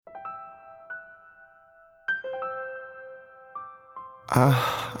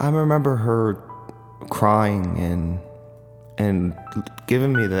I remember her crying and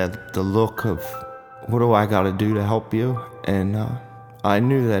giving me the look of, what do I got to do to help you? And I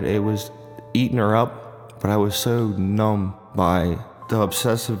knew that it was eating her up, but I was so numb by the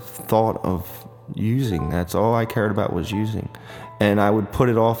obsessive thought of using. That's all I cared about, was using. And I would put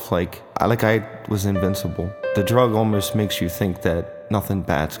it off like I was invincible. The drug almost makes you think that nothing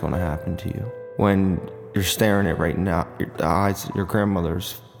bad's going to happen to you. When you're staring at right now, the eyes, your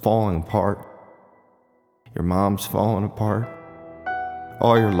grandmother's falling apart. Your mom's falling apart.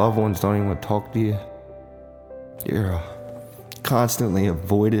 All your loved ones don't even want to talk to you. You're constantly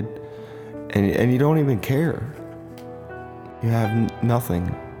avoided, and you don't even care. You have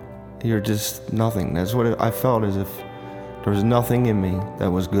nothing. You're just nothing. That's what I felt, as if there was nothing in me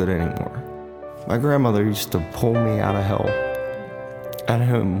that was good anymore. My grandmother used to pull me out of hell at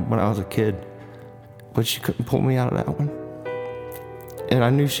home when I was a kid, but she couldn't pull me out of that one. And I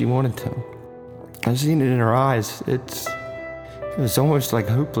knew she wanted to. I seen it in her eyes. It was almost like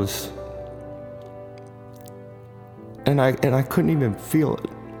hopeless. And I couldn't even feel it.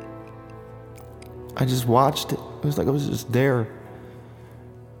 I just watched it. It was like I was just there.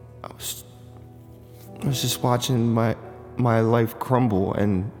 I was just watching my life crumble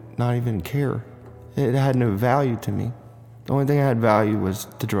and not even care. It had no value to me. The only thing that had value was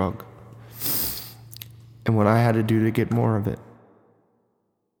the drug and what I had to do to get more of it.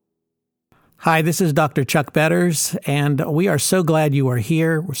 Hi, this is Dr. Chuck Betters, and we are so glad you are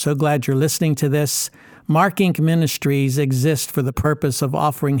here. We're so glad you're listening to this. Mark Inc. Ministries exist for the purpose of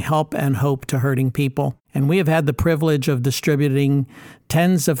offering help and hope to hurting people. And we have had the privilege of distributing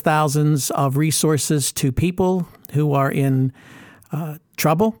tens of thousands of resources to people who are in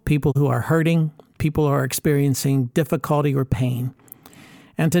trouble, people who are hurting, people who are experiencing difficulty or pain.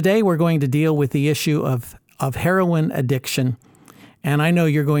 And today we're going to deal with the issue of heroin addiction. And I know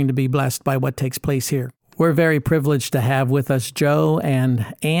you're going to be blessed by what takes place here. We're very privileged to have with us Joe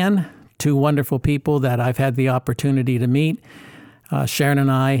and Ann, two wonderful people that I've had the opportunity to meet. Sharon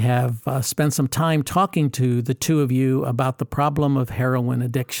and I have spent some time talking to the two of you about the problem of heroin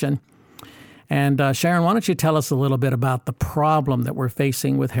addiction. And Sharon, why don't you tell us a little bit about the problem that we're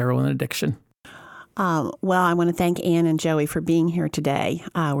facing with heroin addiction? Well, I want to thank Ann and Joey for being here today.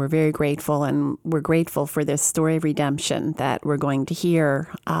 We're very grateful, and we're grateful for this story of redemption that we're going to hear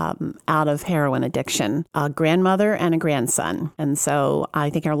out of heroin addiction, a grandmother and a grandson. And so I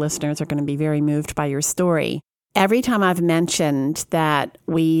think our listeners are going to be very moved by your story. Every time I've mentioned that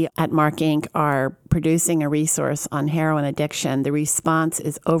we at Mark Inc. are producing a resource on heroin addiction, the response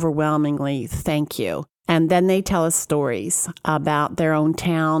is overwhelmingly thank you. And then they tell us stories about their own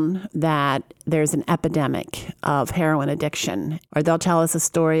town that there's an epidemic of heroin addiction. Or they'll tell us a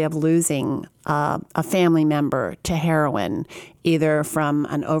story of losing a family member to heroin, either from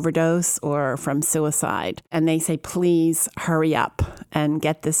an overdose or from suicide. And they say, please hurry up and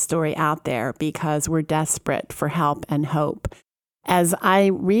get this story out there because we're desperate for help and hope. As I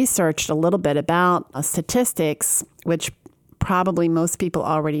researched a little bit about statistics, which probably most people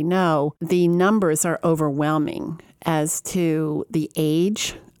already know, the numbers are overwhelming as to the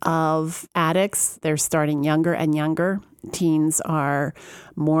age of addicts. They're starting younger and younger. Teens are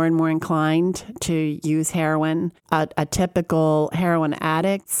more and more inclined to use heroin. A typical heroin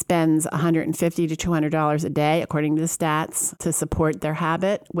addict spends $150 to $200 a day, according to the stats, to support their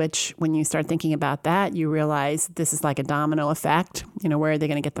habit, which when you start thinking about that, you realize this is like a domino effect. You know, where are they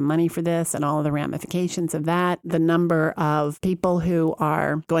going to get the money for this and all of the ramifications of that? The number of people who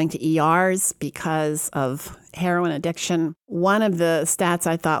are going to ERs because of heroin addiction. One of the stats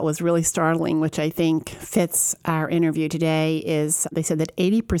I thought was really startling, which I think fits our interview today, is they said that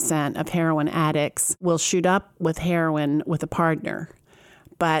 80% of heroin addicts will shoot up with heroin with a partner,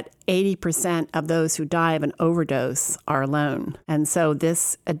 but 80% of those who die of an overdose are alone. And so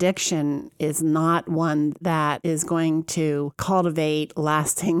this addiction is not one that is going to cultivate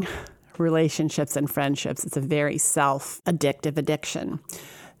lasting relationships and friendships. It's a very self-addictive addiction.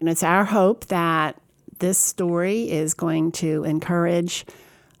 And it's our hope that this story is going to encourage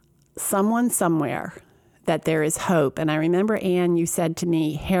someone somewhere that there is hope. And I remember, Ann, you said to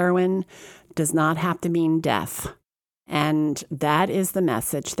me, heroin does not have to mean death. And that is the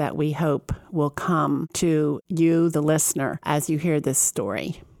message that we hope will come to you, the listener, as you hear this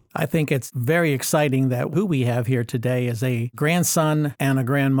story. I think it's very exciting that who we have here today is a grandson and a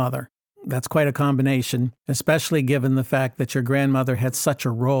grandmother. That's quite a combination, especially given the fact that your grandmother had such a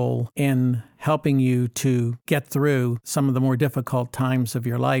role in helping you to get through some of the more difficult times of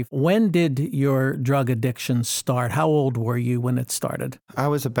your life. When did your drug addiction start? How old were you when it started? I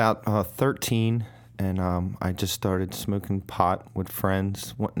was about 13, and I just started smoking pot with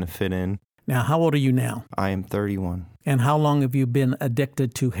friends, wanting to fit in. Now, how old are you now? I am 31. And how long have you been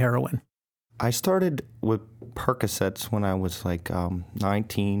addicted to heroin? I started with Percocets when I was like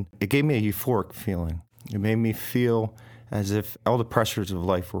 19. It gave me a euphoric feeling. It made me feel as if all the pressures of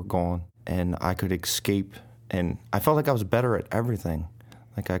life were gone and I could escape. And I felt like I was better at everything.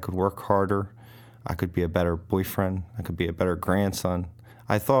 Like I could work harder. I could be a better boyfriend. I could be a better grandson.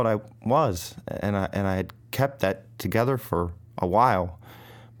 I thought I was, and I had kept that together for a while.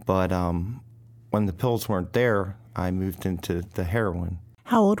 But when the pills weren't there, I moved into the heroin.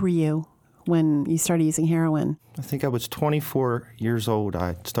 How old were you when you started using heroin? I think I was 24 years old.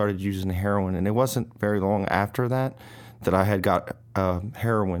 I started using heroin, and it wasn't very long after that I had got a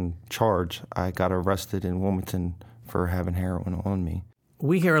heroin charge. I got arrested in Wilmington for having heroin on me.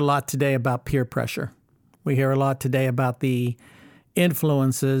 We hear a lot today about peer pressure. We hear a lot today about the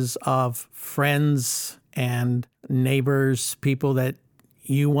influences of friends and neighbors, people that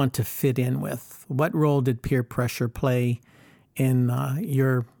you want to fit in with. What role did peer pressure play in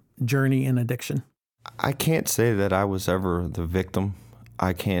your journey in addiction? I can't say that I was ever the victim.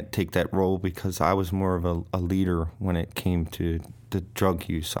 I can't take that role because I was more of a leader when it came to the drug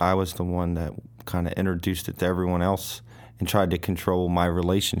use. I was the one that kind of introduced it to everyone else and tried to control my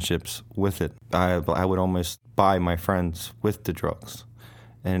relationships with it. I would almost buy my friends with the drugs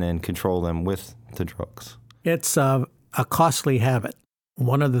and then control them with the drugs. It's a costly habit.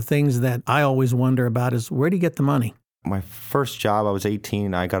 One of the things that I always wonder about is, where do you get the money? My first job, I was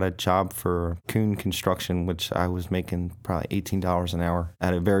 18. I got a job for Kuhn Construction, which I was making probably $18 an hour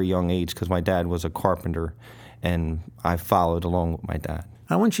at a very young age because my dad was a carpenter, and I followed along with my dad.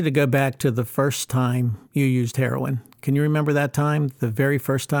 I want you to go back to the first time you used heroin. Can you remember that time, the very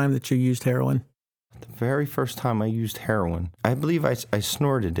first time that you used heroin? The very first time I used heroin, I believe I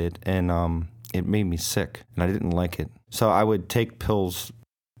snorted it, and it made me sick, and I didn't like it. So I would take pills.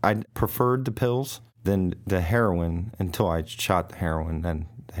 I preferred the pills than the heroin until I shot the heroin, and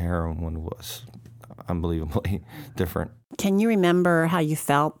the heroin one was unbelievably different. Can you remember how you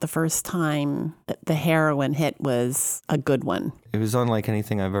felt the first time that the heroin hit was a good one? It was unlike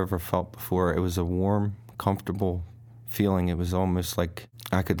anything I've ever felt before. It was a warm, comfortable feeling. It was almost like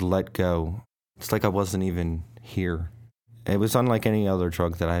I could let go. It's like I wasn't even here. It was unlike any other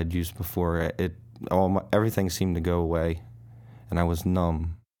drug that I had used before. Everything seemed to go away, and I was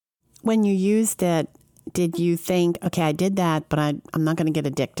numb. When you used it, did you think, okay, I did that, but I'm not going to get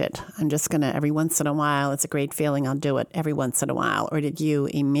addicted. I'm just going to, every once in a while, it's a great feeling, I'll do it every once in a while. Or did you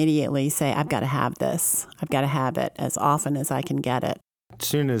immediately say, I've got to have this. I've got to have it as often as I can get it? As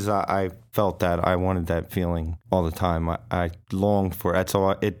soon as I felt that, I wanted that feeling all the time. I longed for it. That's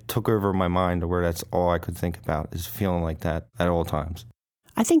all. It took over my mind to where that's all I could think about is feeling like that at all times.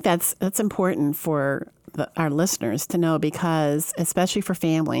 I think that's important for our listeners to know, because especially for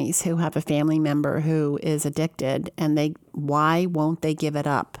families who have a family member who is addicted, and why won't they give it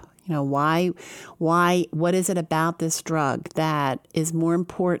up? You know, why, what is it about this drug that is more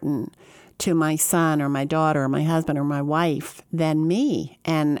important to my son or my daughter or my husband or my wife than me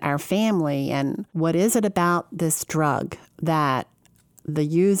and our family? And what is it about this drug that the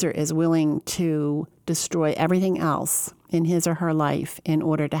user is willing to destroy everything else in his or her life in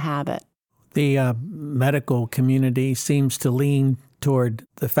order to have it? The medical community seems to lean toward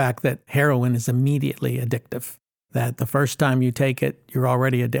the fact that heroin is immediately addictive, that the first time you take it, you're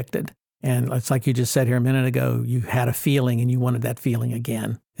already addicted. And it's like you just said here a minute ago, you had a feeling and you wanted that feeling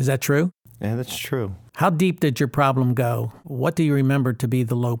again. Is that true? Yeah, that's true. How deep did your problem go? What do you remember to be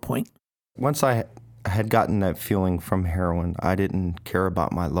the low point? Once I had gotten that feeling from heroin, I didn't care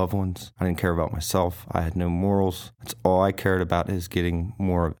about my loved ones. I didn't care about myself. I had no morals. That's all I cared about, is getting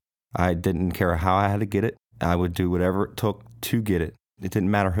more of it. I didn't care how I had to get it. I would do whatever it took to get it. It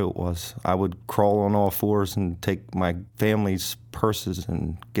didn't matter who it was. I would crawl on all fours and take my family's purses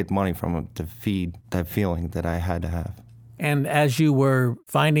and get money from them to feed that feeling that I had to have. And as you were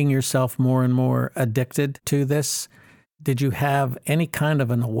finding yourself more and more addicted to this, did you have any kind of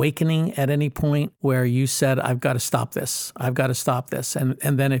an awakening at any point where you said, I've got to stop this, I've got to stop this? And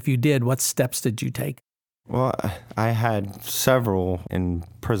then if you did, what steps did you take? Well, I had several in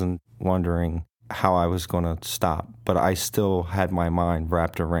prison wondering how I was going to stop, but I still had my mind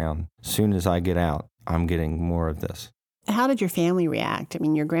wrapped around, as soon as I get out, I'm getting more of this. How did your family react? I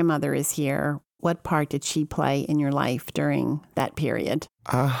mean, your grandmother is here. What part did she play in your life during that period?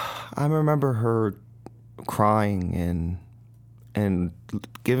 I remember her crying and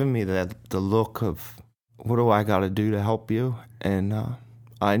giving me the look of, what do I got to do to help you? And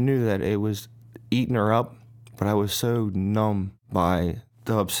I knew that it was eating her up, but I was so numb by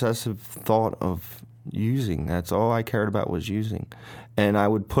the obsessive thought of using. That's all I cared about was using. And I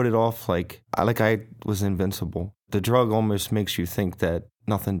would put it off like I was invincible. The drug almost makes you think that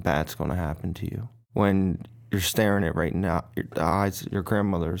nothing bad's going to happen to you. When you're staring at right now, your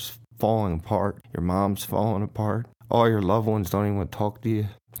grandmother's falling apart, your mom's falling apart, all your loved ones don't even want to talk to you.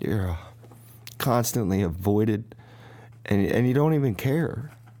 You're constantly avoided, and you don't even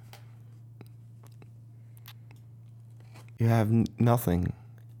care. You have nothing.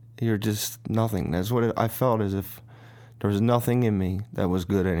 You're just nothing. That's what I felt, as if there was nothing in me that was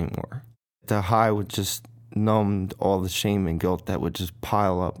good anymore. The high would just numb all the shame and guilt that would just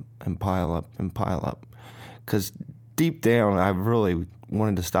pile up and pile up and pile up. Because deep down, I really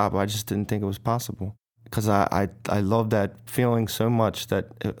wanted to stop. I just didn't think it was possible. Because I loved that feeling so much that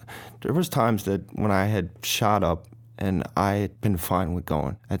there was times that when I had shot up and I had been fine with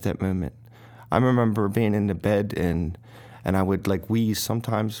going at that moment. I remember being in the bed and I would like wheeze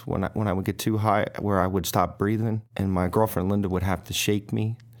sometimes when I would get too high, where I would stop breathing, and my girlfriend Linda would have to shake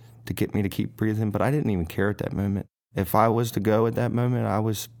me to get me to keep breathing, but I didn't even care at that moment. If I was to go at that moment, I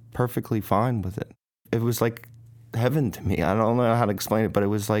was perfectly fine with it. It was like heaven to me. I don't know how to explain it, but it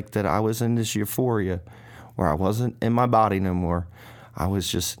was like that I was in this euphoria where I wasn't in my body no more. I was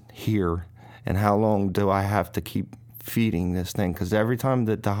just here. And how long do I have to keep feeding this thing? Because every time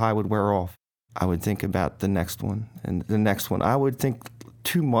that the high would wear off, I would think about the next one and the next one. I would think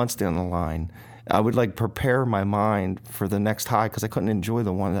 2 months down the line. I would like prepare my mind for the next high because I couldn't enjoy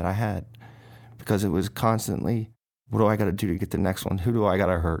the one that I had because it was constantly, what do I got to do to get the next one? Who do I got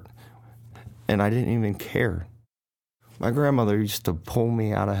to hurt? And I didn't even care. My grandmother used to pull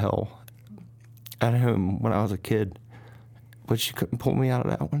me out of hell at home when I was a kid, but she couldn't pull me out of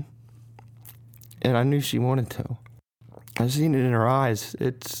that one. And I knew she wanted to. I seen it in her eyes.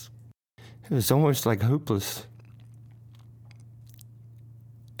 It was almost like hopeless.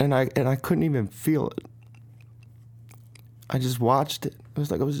 And I couldn't even feel it. I just watched it. It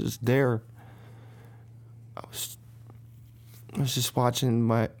was like I was just there. I was just watching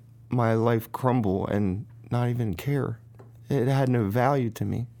my life crumble and not even care. It had no value to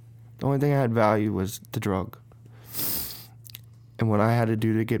me. The only thing that had value was the drug. And what I had to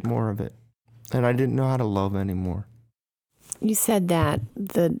do to get more of it. And I didn't know how to love anymore. You said that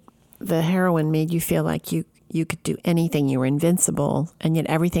the heroin made you feel like you could do anything. You were invincible, and yet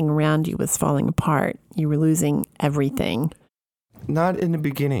everything around you was falling apart. You were losing everything. Not in the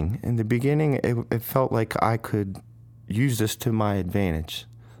beginning. In the beginning, it felt like I could use this to my advantage.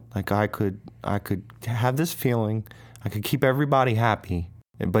 Like I could have this feeling, I could keep everybody happy,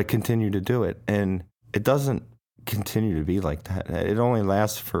 but continue to do it. And it doesn't continue to be like that. It only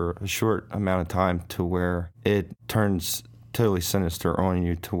lasts for a short amount of time to where it turns totally sinister on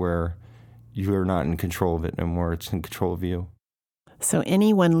you, to where you're not in control of it no more. It's in control of you. So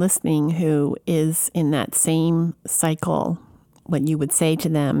anyone listening who is in that same cycle, what you would say to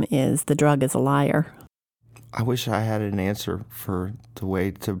them is the drug is a liar. I wish I had an answer for the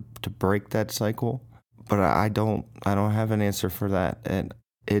way to break that cycle, but I don't have an answer for that. And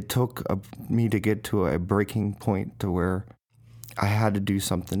it took me to get to a breaking point to where I had to do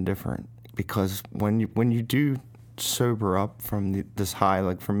something different. Because when you do sober up from this high,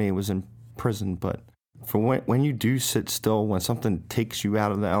 like for me it was in prison, but for when you do sit still, when something takes you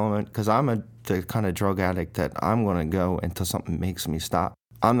out of the element, because I'm the kind of drug addict that I'm going to go until something makes me stop.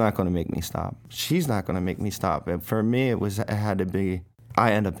 I'm not going to make me stop. She's not going to make me stop. And for me, it had to be,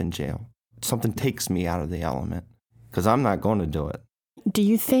 I end up in jail. Something takes me out of the element because I'm not going to do it. Do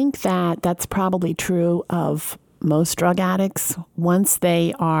you think that that's probably true of most drug addicts? Once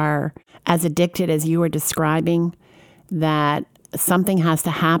they are as addicted as you were describing, that something has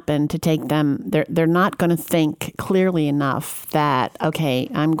to happen to take them, they're not going to think clearly enough that, okay,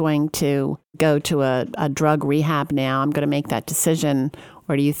 I'm going to go to a drug rehab now, I'm going to make that decision?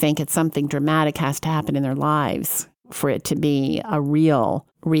 Or do you think it's something dramatic has to happen in their lives for it to be a real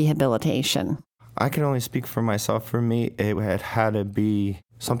rehabilitation? I can only speak for myself. For me, it had to be,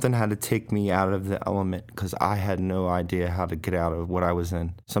 something had to take me out of the element because I had no idea how to get out of what I was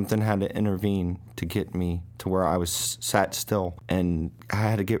in. Something had to intervene to get me to where I was sat still. And I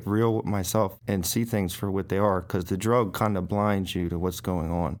had to get real with myself and see things for what they are, because the drug kind of blinds you to what's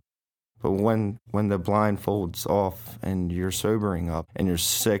going on. But when the blindfold's off and you're sobering up and you're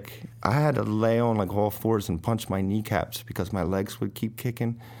sick, I had to lay on like all fours and punch my kneecaps because my legs would keep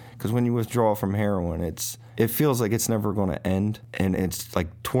kicking. Because when you withdraw from heroin, it feels like it's never going to end, and it's like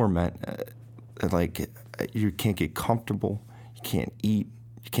torment. Like you can't get comfortable, you can't eat,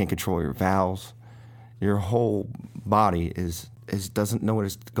 you can't control your bowels. Your whole body doesn't know what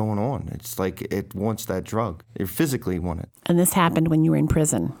is going on. It's like it wants that drug. You physically want it. And this happened when you were in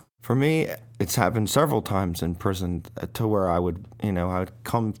prison. For me, it's happened several times in prison to where I would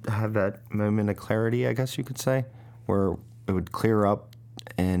come have that moment of clarity, I guess you could say, where it would clear up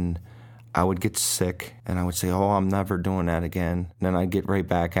and I would get sick and I would say, oh, I'm never doing that again. And then I'd get right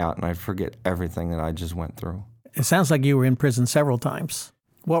back out and I'd forget everything that I just went through. It sounds like you were in prison several times.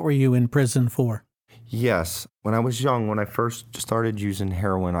 What were you in prison for? Yes. When I was young, when I first started using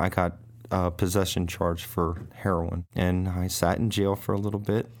heroin, I got a possession charge for heroin. And I sat in jail for a little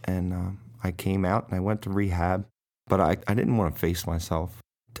bit, and I came out and I went to rehab. But I didn't want to face myself.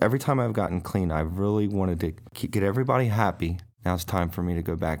 Every time I've gotten clean, I really wanted to get everybody happy. Now it's time for me to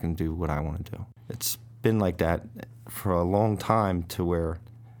go back and do what I want to do. It's been like that for a long time to where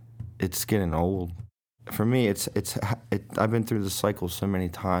it's getting old. For me, I've been through the cycle so many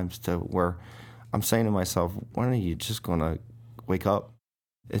times to where I'm saying to myself, when are you just going to wake up?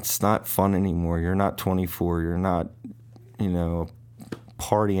 It's not fun anymore. You're not 24. You're not, a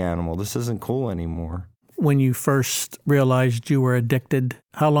party animal. This isn't cool anymore. When you first realized you were addicted,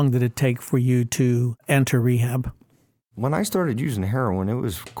 how long did it take for you to enter rehab? When I started using heroin, it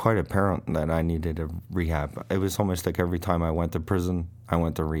was quite apparent that I needed a rehab. It was almost like every time I went to prison, I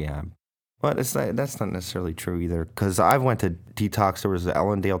went to rehab. But that's not necessarily true either, because I went to detox. There was the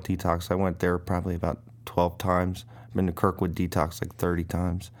Ellendale detox. I went there probably about 12 times. I've been to Kirkwood detox like 30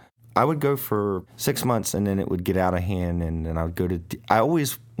 times. I would go for 6 months, and then it would get out of hand, and then I would go to... I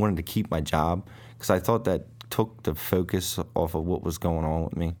always wanted to keep my job, because I thought that took the focus off of what was going on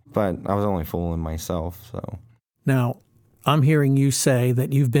with me. But I was only fooling myself, so... Now, I'm hearing you say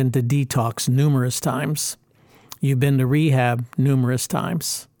that you've been to detox numerous times. You've been to rehab numerous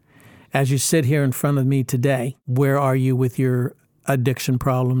times. As you sit here in front of me today, where are you with your addiction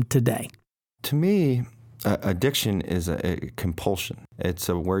problem today? To me, addiction is a compulsion. It's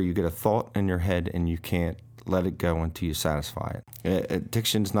where you get a thought in your head and you can't let it go until you satisfy it.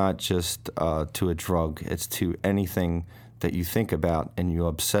 Addiction's not just to a drug. It's to anything that you think about and you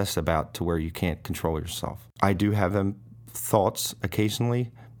obsess about to where you can't control yourself. I do have them thoughts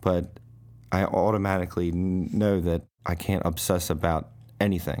occasionally, but I automatically know that I can't obsess about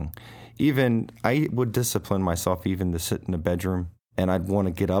anything. Even I would discipline myself even to sit in the bedroom, and I'd want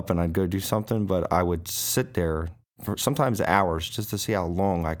to get up and I'd go do something, but I would sit there for sometimes hours just to see how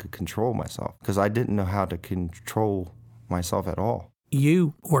long I could control myself, because I didn't know how to control myself at all.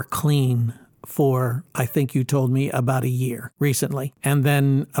 You were clean for, I think you told me, about a year recently, and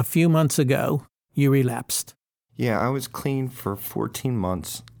then a few months ago, you relapsed. Yeah, I was clean for 14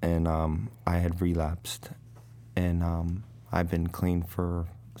 months, and I had relapsed, and I've been clean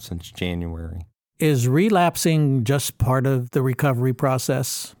since January. Is relapsing just part of the recovery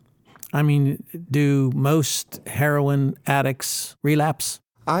process? I mean, do most heroin addicts relapse?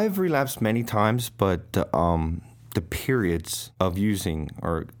 I've relapsed many times, but the periods of using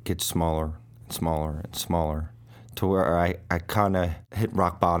get smaller and smaller and smaller to where I kind of hit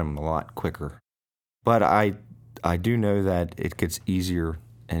rock bottom a lot quicker. But I do know that it gets easier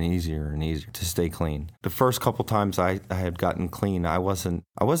and easier and easier to stay clean. The first couple times I had gotten clean, I wasn't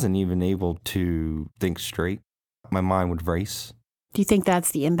even able to think straight. My mind would race. Do you think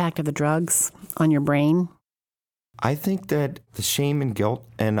that's the impact of the drugs on your brain? I think that the shame and guilt,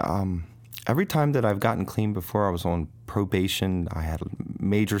 and every time that I've gotten clean before, I was on probation. I had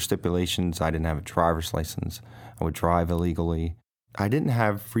major stipulations. I didn't have a driver's license. I would drive illegally. I didn't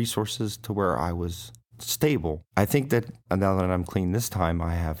have resources to where I was stable. I think that now that I'm clean this time,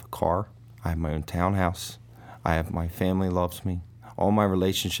 I have a car, I have my own townhouse, my family loves me, all my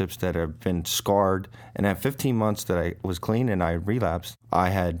relationships that have been scarred. And at 15 months that I was clean and I relapsed,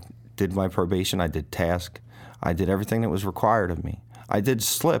 did my probation, I did task, I did everything that was required of me. I did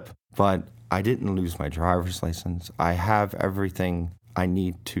slip, but I didn't lose my driver's license. I have everything I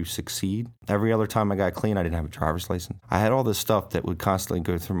need to succeed. Every other time I got clean, I didn't have a driver's license. I had all this stuff that would constantly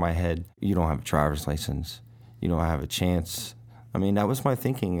go through my head. You don't have a driver's license. You don't have a chance. I mean, that was my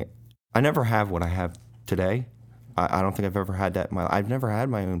thinking. I never have what I have today. I don't think I've ever had that in my life. I've never had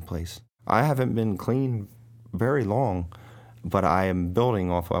my own place. I haven't been clean very long, but I am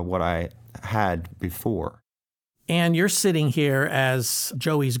building off of what I had before. And you're sitting here as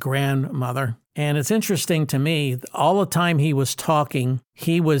Joey's grandmother. And it's interesting to me, all the time he was talking,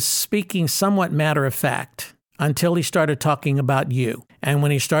 he was speaking somewhat matter of fact until he started talking about you. And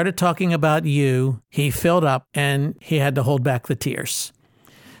when he started talking about you, he filled up and he had to hold back the tears.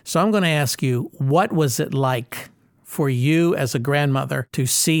 So I'm going to ask you, what was it like for you as a grandmother to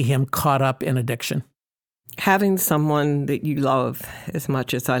see him caught up in addiction? Having someone that you love as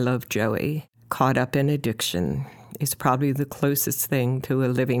much as I love Joey caught up in addiction is probably the closest thing to a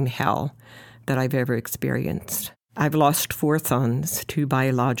living hell that I've ever experienced. I've lost 4 sons, 2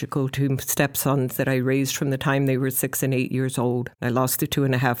 biological, 2 stepsons that I raised from the time they were 6 and 8 years old. I lost a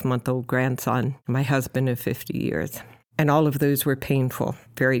 2.5-month-old grandson, my husband of 50 years. And all of those were painful,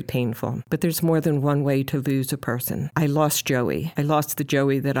 very painful. But there's more than one way to lose a person. I lost Joey. I lost the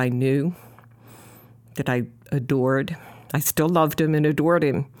Joey that I knew, that I adored. I still loved him and adored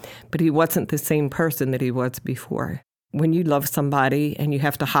him, but he wasn't the same person that he was before. When you love somebody and you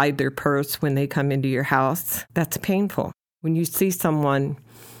have to hide their purse when they come into your house, that's painful. When you see someone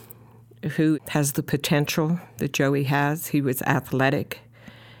who has the potential that Joey has, he was athletic.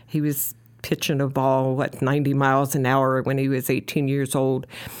 He was pitching a ball, 90 miles an hour when he was 18 years old.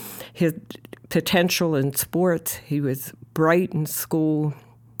 His potential in sports, he was bright in school.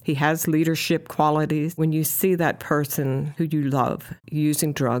 He has leadership qualities. When you see that person who you love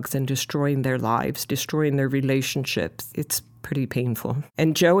using drugs and destroying their lives, destroying their relationships, it's pretty painful.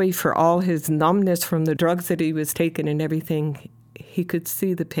 And Joey, for all his numbness from the drugs that he was taking and everything, he could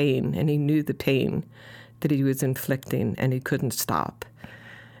see the pain, and he knew the pain that he was inflicting, and he couldn't stop.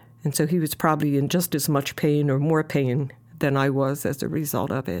 And so he was probably in just as much pain or more pain than I was as a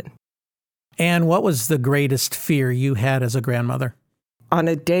result of it. And what was the greatest fear you had as a grandmother? On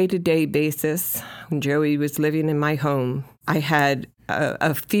a day-to-day basis, when Joey was living in my home, I had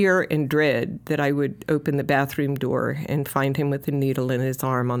a fear and dread that I would open the bathroom door and find him with a needle in his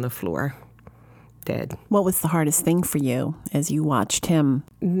arm on the floor, dead. What was the hardest thing for you as you watched him?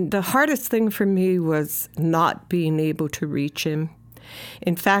 The hardest thing for me was not being able to reach him.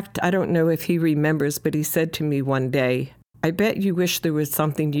 In fact, I don't know if he remembers, but he said to me one day, "I bet you wish there was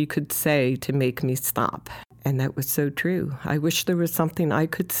something you could say to make me stop." And that was so true. I wish there was something I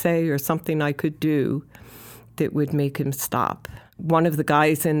could say or something I could do that would make him stop. One of the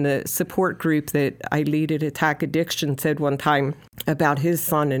guys in the support group that I lead at Attack Addiction said one time about his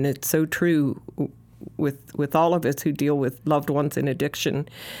son, and it's so true with all of us who deal with loved ones in addiction.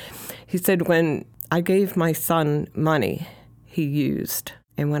 He said, when I gave my son money, he used.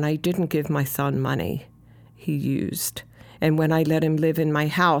 And when I didn't give my son money, he used. And when I let him live in my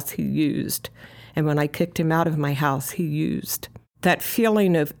house, he used. And when I kicked him out of my house, he used. That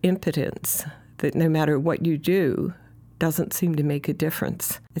feeling of impotence, that no matter what you do, doesn't seem to make a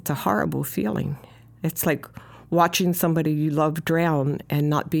difference. It's a horrible feeling. It's like watching somebody you love drown and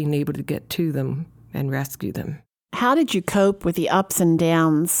not being able to get to them and rescue them. How did you cope with the ups and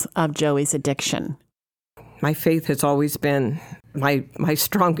downs of Joey's addiction? My faith has always been my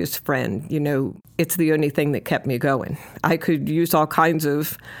strongest friend. You know, it's the only thing that kept me going. I could use all kinds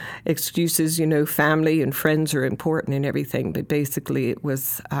of excuses, you know, family and friends are important and everything, but basically it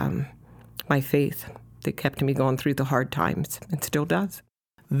was my faith that kept me going through the hard times, and still does.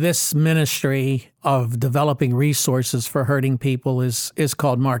 This ministry of developing resources for hurting people is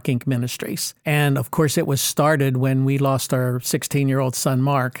called Mark Inc. Ministries. And of course, it was started when we lost our 16-year-old son,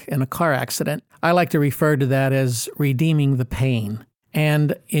 Mark, in a car accident. I like to refer to that as redeeming the pain.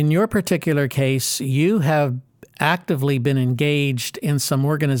 And in your particular case, you have actively been engaged in some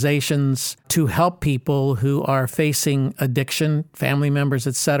organizations to help people who are facing addiction, family members,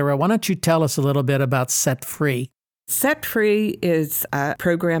 etc. Why don't you tell us a little bit about Set Free? Set Free is a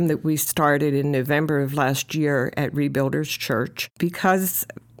program that we started in November of last year at Rebuilders Church because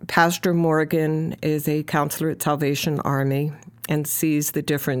Pastor Morgan is a counselor at Salvation Army and sees the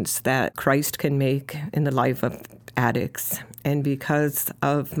difference that Christ can make in the life of addicts. And because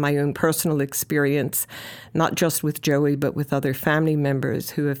of my own personal experience, not just with Joey, but with other family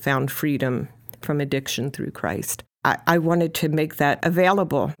members who have found freedom from addiction through Christ, I wanted to make that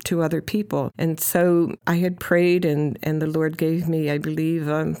available to other people. And so I had prayed, and the Lord gave me, I believe,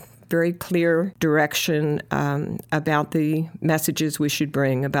 very clear direction about the messages we should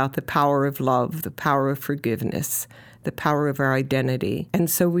bring, about the power of love, the power of forgiveness, the power of our identity. And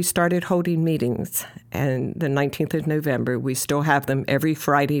so we started holding meetings. And the 19th of November, we still have them every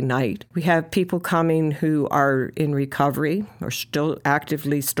Friday night. We have people coming who are in recovery or still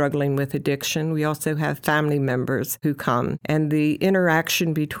actively struggling with addiction. We also have family members who come. And the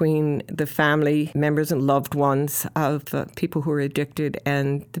interaction between the family members and loved ones of people who are addicted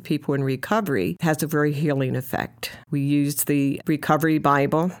and the people in recovery has a very healing effect. We use the Recovery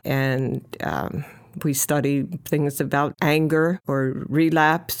Bible, and we study things about anger or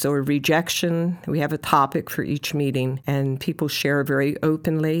relapse or rejection. We have a topic for each meeting, and people share very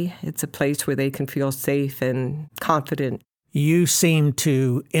openly. It's a place where they can feel safe and confident. You seem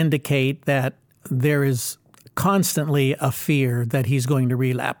to indicate that there is constantly a fear that he's going to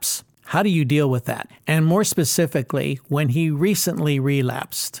relapse. How do you deal with that? And more specifically, when he recently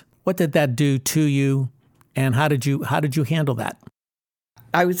relapsed, what did that do to you, and how did you handle that?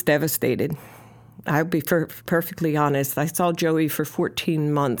 I was devastated. I'll be perfectly honest. I saw Joey for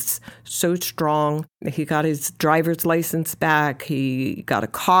 14 months, so strong. He got his driver's license back. He got a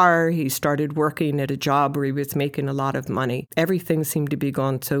car. He started working at a job where he was making a lot of money. Everything seemed to be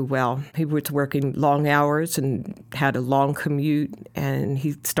going so well. He was working long hours and had a long commute, and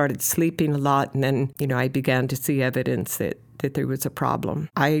he started sleeping a lot. And then, I began to see evidence that there was a problem.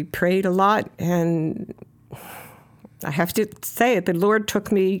 I prayed a lot, and I have to say it, the Lord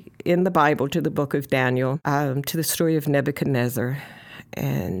took me in the Bible to the book of Daniel, to the story of Nebuchadnezzar,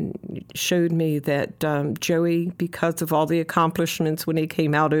 and showed me that Joey, because of all the accomplishments when he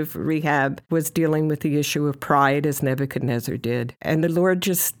came out of rehab, was dealing with the issue of pride as Nebuchadnezzar did. And the Lord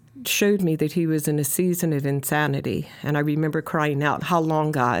just showed me that he was in a season of insanity. And I remember crying out, "How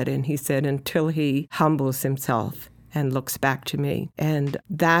long, God?" And he said, "Until he humbles himself and looks back to me." And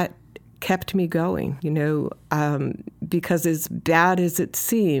that kept me going, because as bad as it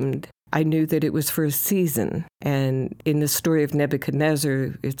seemed, I knew that it was for a season. And in the story of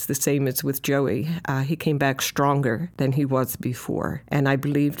Nebuchadnezzar, it's the same as with Joey. He came back stronger than he was before. And I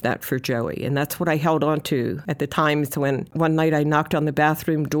believed that for Joey. And that's what I held on to at the times when one night I knocked on the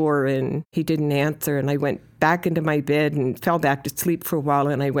bathroom door and he didn't answer. And I went back into my bed and fell back to sleep for a while.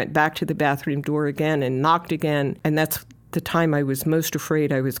 And I went back to the bathroom door again and knocked again. And that's the time I was most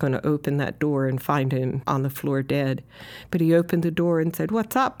afraid I was going to open that door and find him on the floor dead. But he opened the door and said,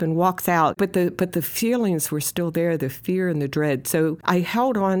 "What's up?" and walks out. But the feelings were still there, the fear and the dread. So I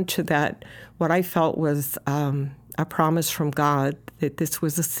held on to that, what I felt was a promise from God that this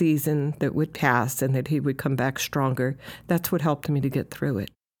was a season that would pass and that he would come back stronger. That's what helped me to get through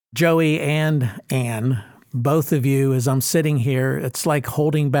it. Joey and Ann, both of you, as I'm sitting here, it's like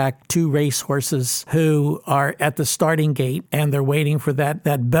holding back two racehorses who are at the starting gate and they're waiting for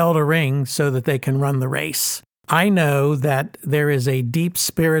that bell to ring so that they can run the race. I know that there is a deep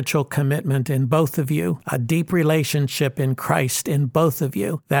spiritual commitment in both of you, a deep relationship in Christ in both of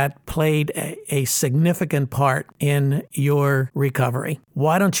you that played a significant part in your recovery.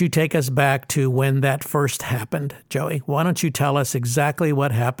 Why don't you take us back to when that first happened, Joey? Why don't you tell us exactly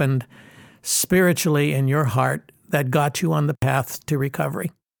what happened spiritually in your heart that got you on the path to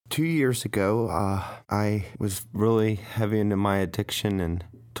recovery? 2 years ago, I was really heavy into my addiction, and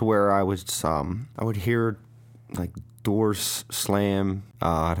to where I was, I would hear like doors slam.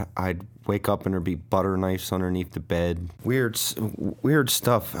 I'd wake up and there'd be butter knives underneath the bed. Weird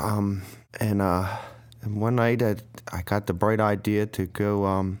stuff. And one night I got the bright idea to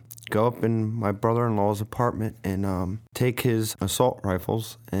go up in my brother-in-law's apartment and take his assault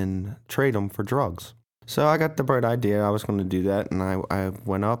rifles and trade them for drugs. So I got the bright idea I was going to do that, and I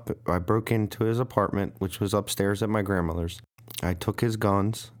went up. I broke into his apartment, which was upstairs at my grandmother's. I took his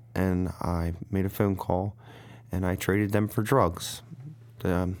guns, and I made a phone call, and I traded them for drugs.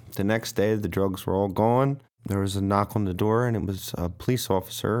 The next day, the drugs were all gone. There was a knock on the door, and it was a police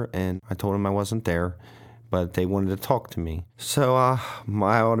officer, and I told him I wasn't there, but they wanted to talk to me. So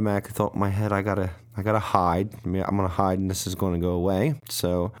my automatic thought in my head, I gotta hide. I'm gonna hide, and this is going to go away.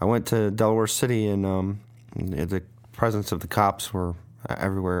 So I went to Delaware City, and the presence of the cops were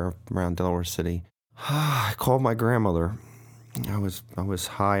everywhere around Delaware City. I called my grandmother. I was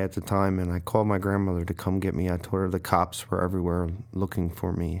high at the time, and I called my grandmother to come get me. I told her the cops were everywhere looking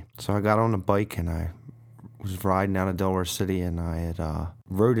for me. So I got on a bike, and I was riding out of Delaware City, and I had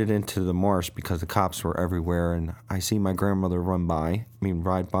rode it into the marsh because the cops were everywhere, and I see my grandmother ride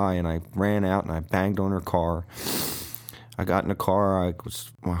by, and I ran out, and I banged on her car. I got in the car.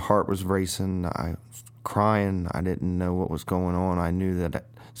 My heart was racing. I was crying. I didn't know what was going on. I knew that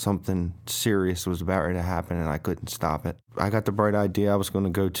something serious was about to happen, and I couldn't stop it. I got the bright idea I was going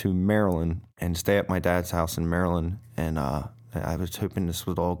to go to Maryland and stay at my dad's house in Maryland, and I was hoping this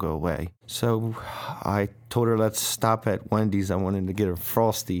would all go away. So I told her, let's stop at Wendy's. I wanted to get a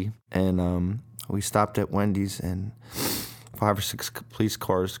Frosty, and we stopped at Wendy's, and 5 or 6 police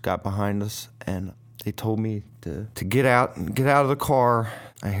cars got behind us, and they told me to get out of the car.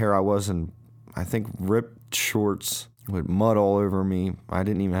 Here I was in, I think, ripped shorts with mud all over me. I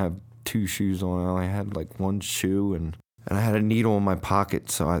didn't even have 2 shoes on. I only had like 1 shoe, and I had a needle in my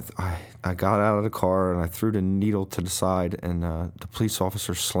pocket. So I got out of the car, and I threw the needle to the side, and the police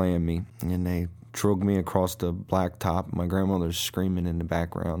officer slammed me, and they drug me across the blacktop. My grandmother's screaming in the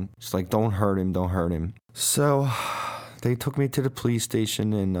background. It's like, don't hurt him, don't hurt him. So they took me to the police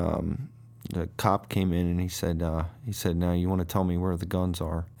station, and the cop came in, and he said, now you want to tell me where the guns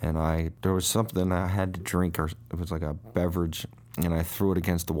are? And there was something I had to drink, or it was like a beverage, and I threw it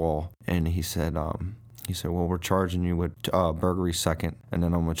against the wall. And he said, well, we're charging you with burglary second, and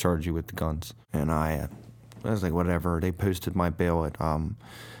then I'm going to charge you with the guns. And I was like, whatever. They posted my bail at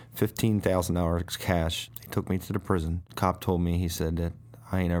 $15,000 cash. They took me to the prison. The cop told me, he said that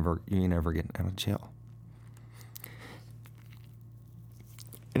you ain't ever getting out of jail.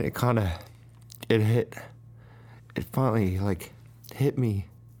 And it finally hit me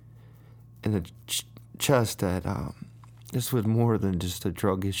in the chest that this was more than just a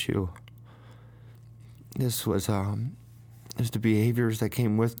drug issue. This was the behaviors that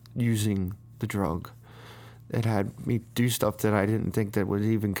came with using the drug. It had me do stuff that I didn't think that would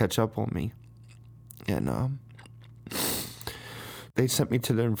even catch up on me. And they sent me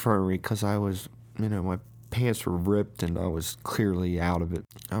to the infirmary because I was, my pants were ripped and I was clearly out of it.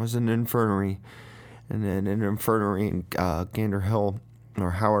 I was in the infirmary, and then in the infirmary in Gander Hill,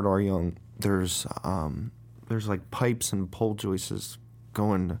 or Howard R. Young, there's pipes and pole joists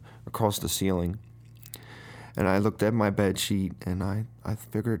going across the ceiling. And I looked at my bed sheet and I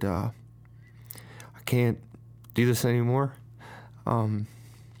figured I can't do this anymore. I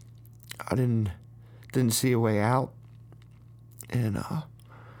didn't see a way out, and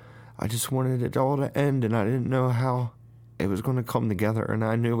I just wanted it all to end, and I didn't know how it was going to come together, and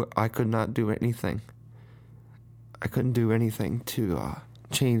I knew I could not do anything. I couldn't do anything to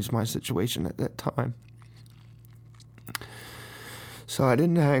change my situation at that time. So I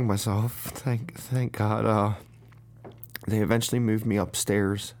didn't hang myself, thank God. They eventually moved me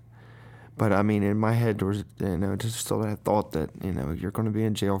upstairs. But I mean, in my head, there was, just still that thought that, you're going to be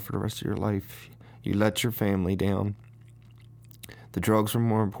in jail for the rest of your life. You let your family down. The drugs were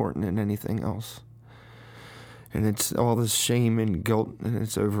more important than anything else. And it's all this shame and guilt, and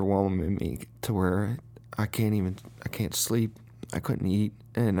it's overwhelming me to where I can't sleep. I couldn't eat.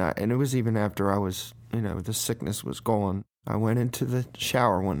 And it was even after I was, the sickness was gone. I went into the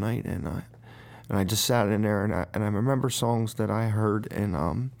shower one night, and I just sat in there, and I remember songs that I heard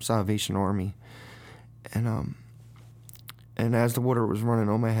in Salvation Army, and as the water was running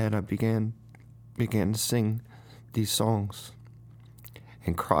on my head, I began to sing these songs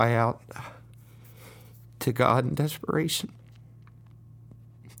and cry out to God in desperation,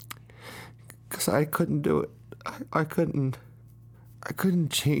 because I couldn't do it. I couldn't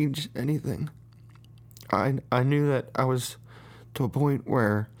change anything. I knew that I was to a point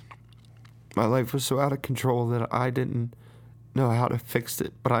where my life was so out of control that I didn't know how to fix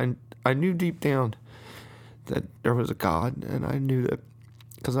it. But I knew deep down that there was a God, and I knew that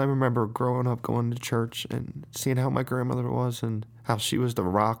because I remember growing up going to church and seeing how my grandmother was and how she was the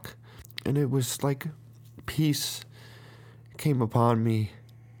rock. And it was like peace came upon me,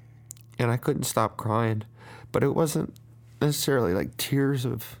 and I couldn't stop crying. But it wasn't necessarily like tears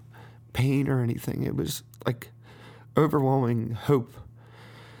of pain or anything. It was like overwhelming hope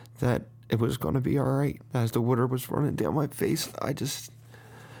that it was going to be all right. As the water was running down my face,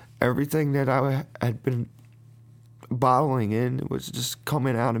 everything that I had been bottling in was just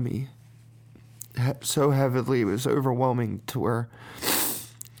coming out of me so heavily. It was overwhelming to where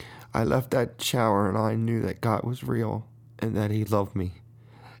I left that shower and I knew that God was real and that He loved me.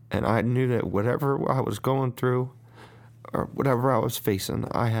 And I knew that whatever I was going through or whatever I was facing,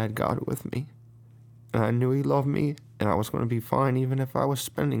 I had God with me. And I knew He loved me, and I was going to be fine even if I was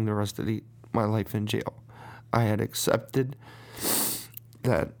spending the rest of my life in jail. I had accepted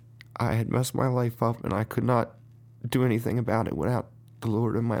that I had messed my life up, and I could not do anything about it without the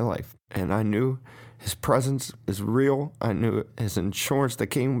Lord in my life. And I knew His presence is real. I knew His insurance that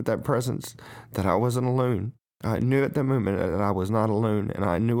came with that presence, that I wasn't alone. I knew at that moment that I was not alone, and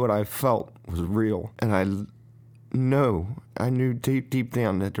I knew what I felt was real. And I knew deep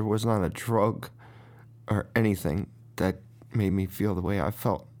down that there was not a drug or anything that made me feel the way I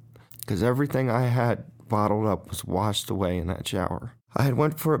felt, because everything I had bottled up was washed away in that shower. I had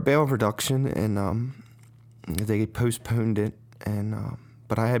went for a bail reduction, and they postponed it, and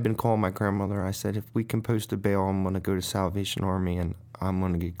but I had been calling my grandmother. I said, if we can post a bail, I'm going to go to Salvation Army, and I'm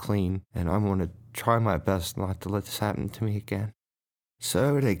going to get clean, and I'm going to try my best not to let this happen to me again.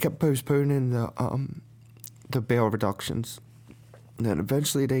 So they kept postponing the bail reductions, and then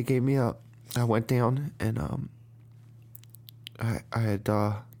eventually they gave me up. I went down, and I had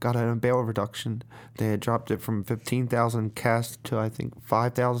got a bail reduction. They had dropped it from $15,000 cash to, I think,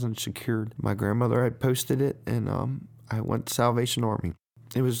 $5,000 secured. My grandmother had posted it, and I went to Salvation Army.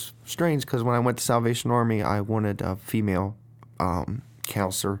 It was strange because when I went to Salvation Army, I wanted a female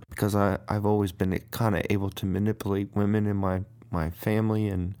counselor, because I've always been kind of able to manipulate women in my family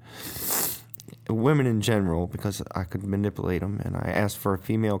and women in general, because I could manipulate them. And I asked for a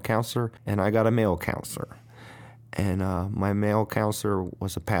female counselor, and I got a male counselor. And my male counselor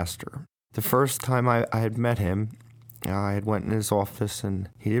was a pastor. The first time I had met him, I had went in his office, and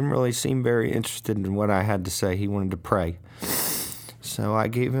he didn't really seem very interested in what I had to say. He wanted to pray. So I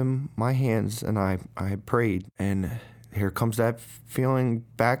gave him my hands and I prayed, and here comes that feeling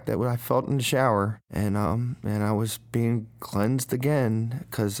back that I felt in the shower, and I was being cleansed again,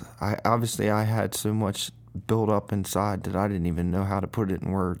 because I had so much built up inside that I didn't even know how to put it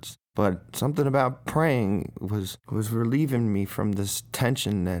in words. But something about praying was relieving me from this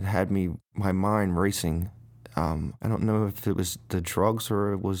tension that had my mind racing. I don't know if it was the drugs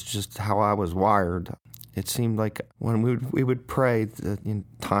or it was just how I was wired. It seemed like when we would pray,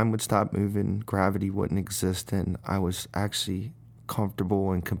 time would stop moving, gravity wouldn't exist, and I was actually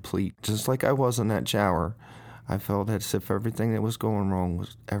comfortable and complete, just like I was in that shower. I felt as if everything that was going wrong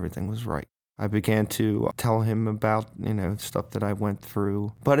everything was right. I began to tell him about, stuff that I went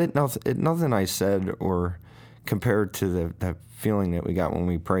through, but nothing I said or compared to that feeling that we got when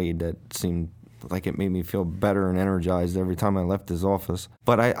we prayed that seemed like it made me feel better and energized every time I left his office.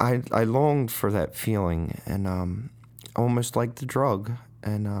 But I longed for that feeling, and almost like the drug,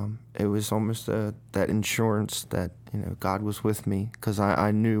 and it was almost that insurance that God was with me, because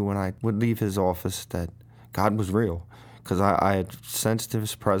I knew when I would leave his office that God was real, because I had sensed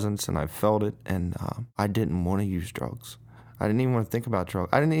his presence and I felt it, and I didn't want to use drugs. I didn't even want to think about drugs.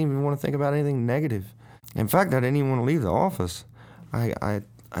 I didn't even want to think about anything negative. In fact, I didn't even want to leave the office. I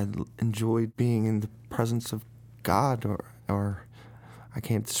enjoyed being in the presence of God, or I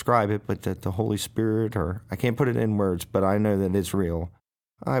can't describe it, but the Holy Spirit, or I can't put it in words, but I know that it's real.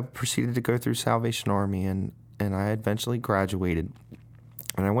 I proceeded to go through Salvation Army, and I eventually graduated,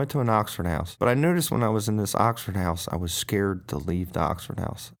 and I went to an Oxford House. But I noticed when I was in this Oxford House, I was scared to leave the Oxford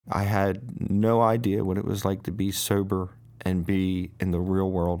House. I had no idea what it was like to be sober and be in the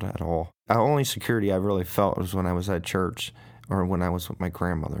real world at all. The only security I really felt was when I was at church, or when I was with my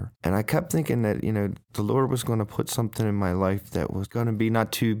grandmother. And I kept thinking that, the Lord was going to put something in my life that was going to be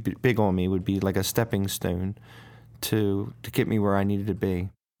not too big on me, would be like a stepping stone to get me where I needed to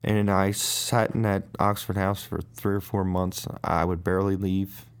be. And I sat in that Oxford House for 3 or 4 months. I would barely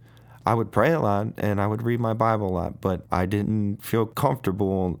leave. I would pray a lot and I would read my Bible a lot, but I didn't feel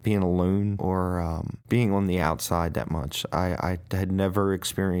comfortable being alone or being on the outside that much. I had never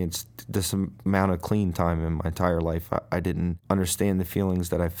experienced this amount of clean time in my entire life. I didn't understand the feelings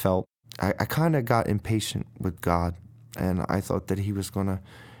that I felt. I kind of got impatient with God, and I thought that he was going to,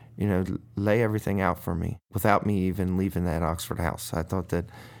 lay everything out for me without me even leaving that Oxford House. I thought that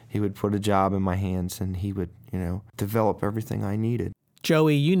he would put a job in my hands and he would, develop everything I needed.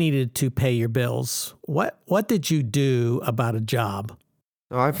 Joey, you needed to pay your bills. What did you do about a job?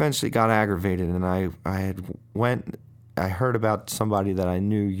 So I eventually got aggravated, and I heard about somebody that I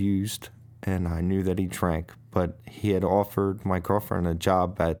knew used, and I knew that he drank, but he had offered my girlfriend a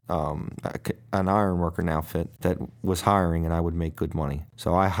job at an ironworking outfit that was hiring, and I would make good money.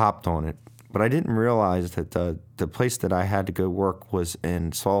 So I hopped on it. But I didn't realize that the place that I had to go work was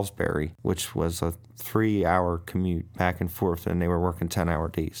in Salisbury, which was a 3-hour commute back and forth, and they were working 10-hour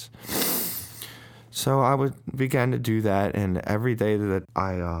days. So I began to do that, and every day that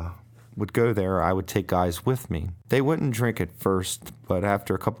I would go there, I would take guys with me. They wouldn't drink at first, but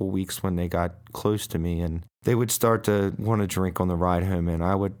after a couple of weeks when they got close to me, and they would start to want to drink on the ride home, and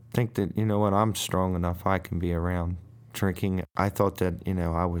I would think that, I'm strong enough, I can be around drinking. I thought that,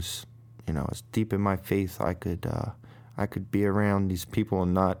 I was deep in my faith, I could be around these people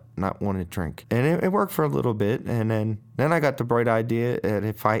and not want to drink. And it worked for a little bit, and then I got the bright idea that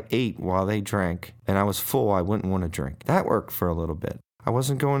if I ate while they drank and I was full, I wouldn't want to drink. That worked for a little bit. I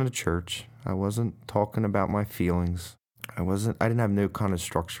wasn't going to church. I wasn't talking about my feelings. I didn't have no kind of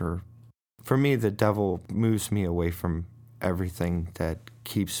structure. For me, the devil moves me away from everything that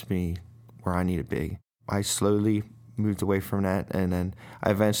keeps me where I need to be. I slowly moved away from that, and then I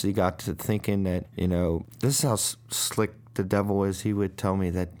eventually got to thinking that, this is how slick the devil is. He would tell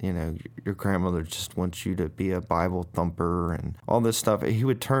me that, your grandmother just wants you to be a Bible thumper and all this stuff. He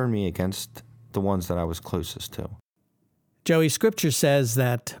would turn me against the ones that I was closest to. Joey, Scripture says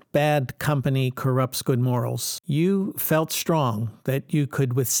that bad company corrupts good morals. You felt strong that you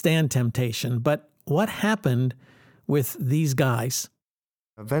could withstand temptation, but what happened with these guys?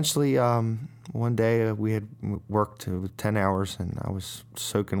 Eventually, one day we had worked 10 hours, and I was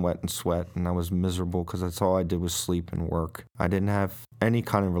soaking wet in sweat, and I was miserable because that's all I did was sleep and work. I didn't have any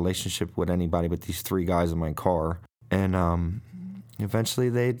kind of relationship with anybody but these 3 guys in my car. And eventually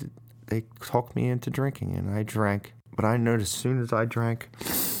they talked me into drinking, and I drank. But I noticed as soon as I drank,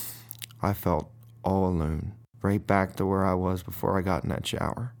 I felt all alone. Right back to where I was before I got in that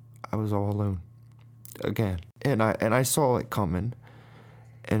shower. I was all alone again. And I saw it coming.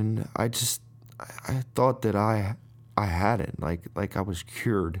 And I thought that I had it, like I was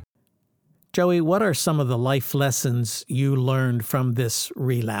cured. Joey, what are some of the life lessons you learned from this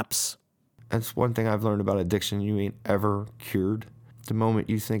relapse? That's one thing I've learned about addiction. You ain't ever cured. The moment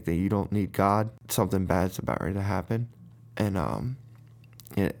you think that you don't need God, something bad's about ready to happen. And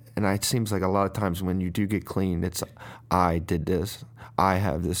it seems like a lot of times when you do get clean, it's, I did this. I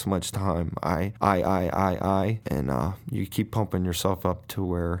have this much time. I. And you keep pumping yourself up to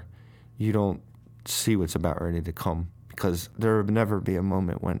where you don't see what's about ready to come. Because there will never be a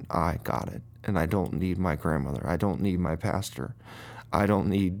moment when I got it. And I don't need my grandmother. I don't need my pastor. I don't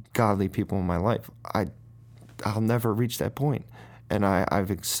need godly people in my life. I'll never reach that point. And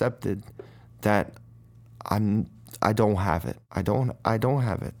I've accepted that I don't have it. I don't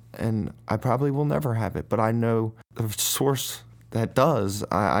have it. And I probably will never have it. But I know the source that does.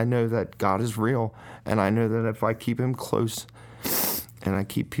 I know that God is real. And I know that if I keep him close and I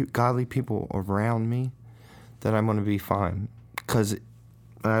keep godly people around me, that I'm going to be fine. Because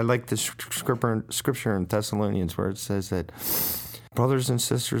I like the scripture in Thessalonians where it says that, brothers and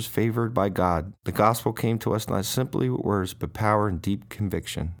sisters favored by God, the gospel came to us not simply with words, but power and deep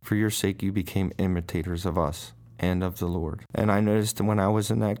conviction. For your sake, you became imitators of us and of the Lord. And I noticed that when I was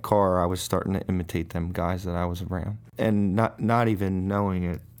in that car, I was starting to imitate them guys that I was around. And not even knowing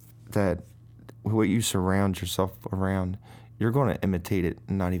it, that what you surround yourself around, you're going to imitate it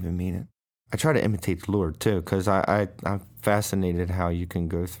and not even mean it. I try to imitate the Lord, too, because I'm fascinated how you can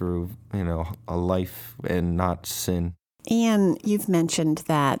go through, a life and not sin. Ian, you've mentioned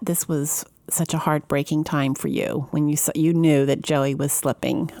that this was such a heartbreaking time for you when you knew that Joey was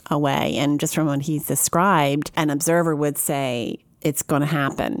slipping away. And just from what he's described, an observer would say it's going to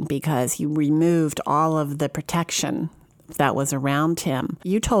happen because you removed all of the protection that was around him.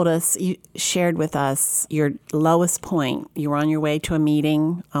 You shared with us your lowest point. You were on your way to a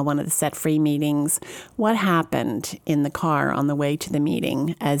meeting, one of the Set Free meetings. What happened in the car on the way to the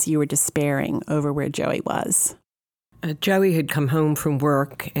meeting as you were despairing over where Joey was? Joey had come home from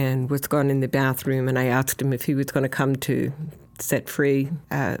work and was gone in the bathroom, and I asked him if he was going to come to Set Free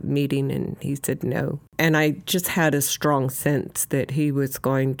meeting, and he said no. And I just had a strong sense that he was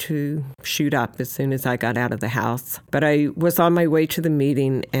going to shoot up as soon as I got out of the house. But I was on my way to the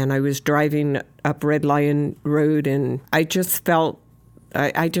meeting, and I was driving up Red Lion Road, and I just felt,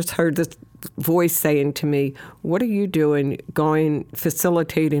 I just heard this voice saying to me, what are you doing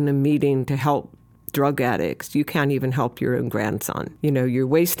facilitating a meeting to help drug addicts? You can't even help your own grandson. You're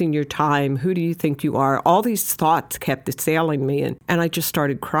wasting your time. Who do you think you are? All these thoughts kept assailing me, and I just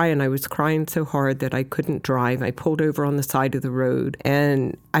started crying. I was crying so hard that I couldn't drive. I pulled over on the side of the road,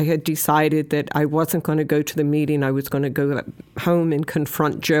 and I had decided that I wasn't going to go to the meeting. I was going to go home and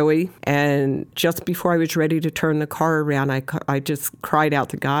confront Joey. And just before I was ready to turn the car around, I just cried out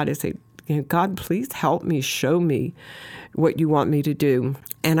to God. I said, God, please help me, show me what you want me to do.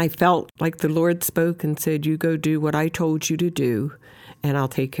 And I felt like the Lord spoke and said, you go do what I told you to do, and I'll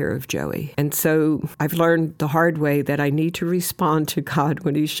take care of Joey. And so I've learned the hard way that I need to respond to God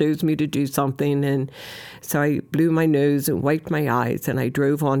when he shows me to do something. And so I blew my nose and wiped my eyes, and I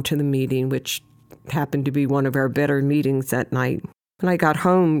drove on to the meeting, which happened to be one of our better meetings that night. When I got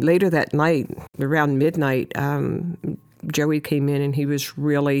home later that night, around midnight, Joey came in and he was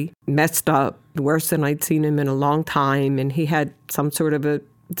really messed up, worse than I'd seen him in a long time. And he had some sort of a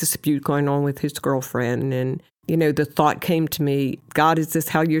dispute going on with his girlfriend. And, the thought came to me, God, is this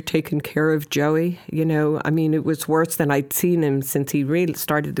how you're taking care of Joey? It was worse than I'd seen him since he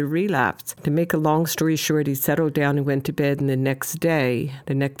started the relapse. To make a long story short, he settled down and went to bed. And the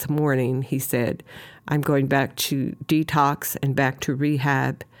next morning, he said, I'm going back to detox and back to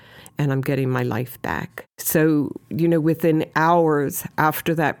rehab, and I'm getting my life back. So, within hours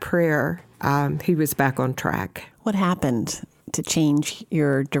after that prayer, he was back on track. What happened to change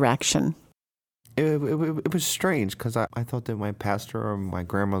your direction? It was strange because I thought that my pastor or my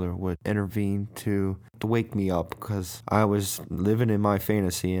grandmother would intervene to wake me up because I was living in my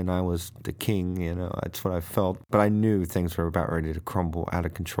fantasy and I was the king, that's what I felt. But I knew things were about ready to crumble out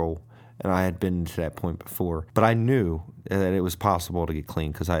of control. And I had been to that point before. But I knew that it was possible to get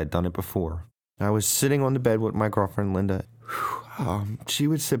clean because I had done it before. I was sitting on the bed with my girlfriend, Linda. She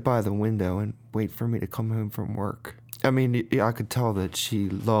would sit by the window and wait for me to come home from work. I could tell that she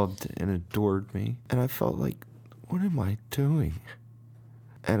loved and adored me. And I felt like, what am I doing?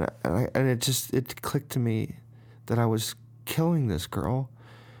 And it clicked to me that I was killing this girl.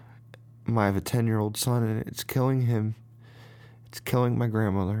 I have a 10-year-old son, and it's killing him. It's killing my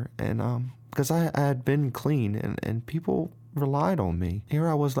grandmother, and because I had been clean, and people relied on me. Here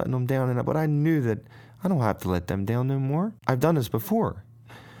I was letting them down, but I knew that I don't have to let them down no more. I've done this before.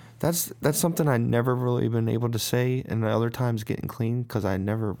 That's something I never really been able to say in the other times getting clean, because I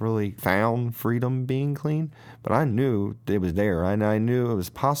never really found freedom being clean. But I knew it was there, and I knew it was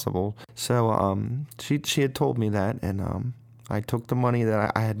possible. So she had told me that, and I took the money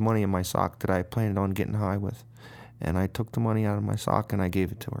that I had money in my sock that I planned on getting high with. And I took the money out of my sock and I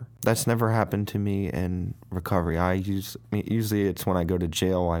gave it to her. That's never happened to me in recovery. Usually it's when I go to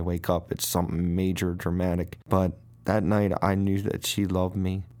jail, I wake up, it's something major, dramatic. But that night I knew that she loved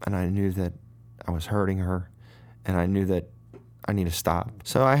me, and I knew that I was hurting her, and I knew that I need to stop.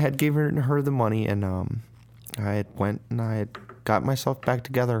 So I had given her the money, and I had went and I had got myself back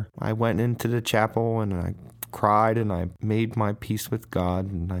together. I went into the chapel and I cried, and I made my peace with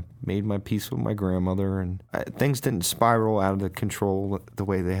God, and I made my peace with my grandmother, and things didn't spiral out of the control the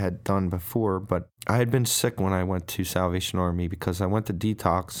way they had done before. But I had been sick when I went to Salvation Army, because I went to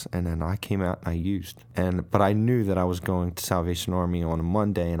detox, and then I came out and I used. But I knew that I was going to Salvation Army on a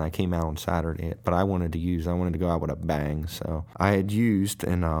Monday, and I came out on Saturday. But I wanted to use. I wanted to go out with a bang. So I had used,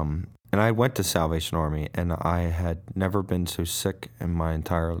 and I went to Salvation Army, and I had never been so sick in my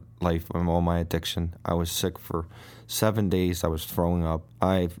entire life from all my addiction. I was sick for 7 days. I was throwing up.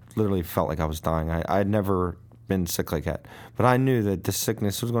 I literally felt like I was dying. I had never been sick like that. But I knew that this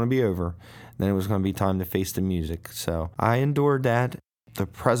sickness was going to be over. Then it was going to be time to face the music. So I endured that. The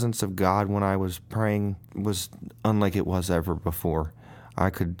presence of God when I was praying was unlike it was ever before. I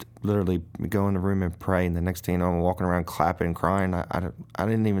could literally go in the room and pray, and the next thing you know, I'm walking around clapping and crying. I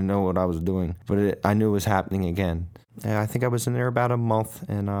didn't even know what I was doing, but I knew it was happening again. And I think I was in there about a month,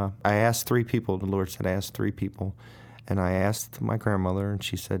 and I asked 3 people. The Lord said, I asked 3 people. And I asked my grandmother, and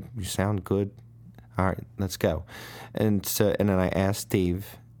she said, you sound good. All right, let's go. And then I asked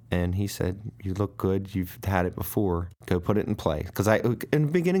Dave, and he said, you look good. You've had it before. Go put it in play. Because in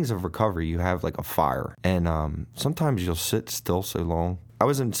the beginnings of recovery, you have like a fire. And sometimes you'll sit still so long. I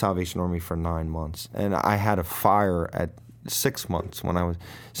was in Salvation Army for 9 months. And I had a fire at 6 months when I was.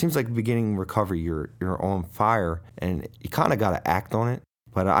 Seems like beginning recovery, you're on fire. And you kind of got to act on it.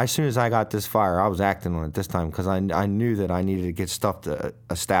 But as soon as I got this fire, I was acting on it this time, because I knew that I needed to get stuff to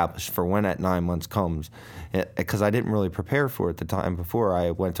establish for when that 9 months comes, because I didn't really prepare for it the time before.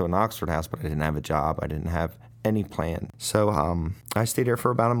 I went to an Oxford house, but I didn't have a job. I didn't have any plan. So I stayed there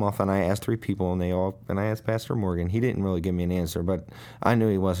for about a month, and I asked 3 people, and I asked Pastor Morgan. He didn't really give me an answer, but I knew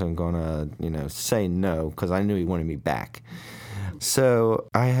he wasn't going to say no, because I knew he wanted me back. So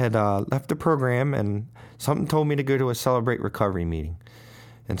I had left the program, and something told me to go to a Celebrate Recovery meeting.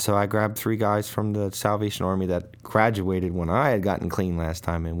 And so I grabbed 3 guys from the Salvation Army that graduated when I had gotten clean last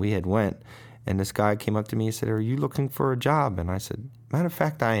time, and we had went. And this guy came up to me and said, are you looking for a job? And I said, matter of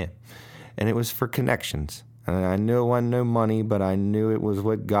fact, I am. And it was for connections. And I knew it wasn't no money, but I knew it was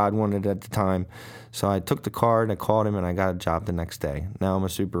what God wanted at the time. So I took the card, I called him, and I got a job the next day. Now I'm a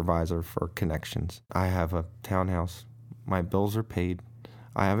supervisor for connections. I have a townhouse. My bills are paid.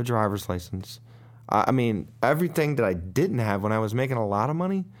 I have a driver's license. I mean, everything that I didn't have when I was making a lot of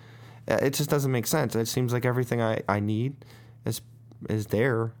money, it just doesn't make sense. It seems like everything I need is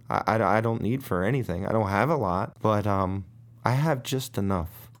there. I don't need for anything. I don't have a lot, but I have just enough.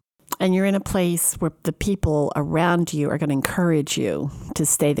 And you're in a place where the people around you are going to encourage you to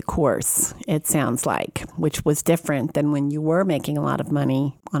stay the course, it sounds like, which was different than when you were making a lot of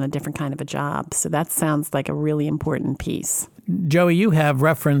money on a different kind of a job. So that sounds like a really important piece. Joey, you have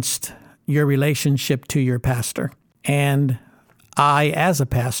referenced your relationship to your pastor. And I, as a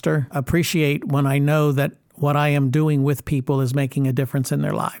pastor, appreciate when I know that what I am doing with people is making a difference in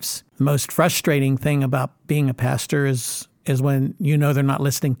their lives. The most frustrating thing about being a pastor is when you know they're not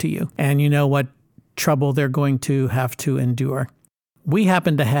listening to you and you know what trouble they're going to have to endure. We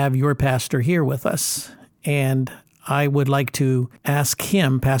happen to have your pastor here with us, and I would like to ask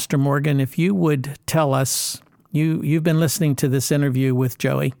him, Pastor Morgan, if you would tell us, you've been listening to this interview with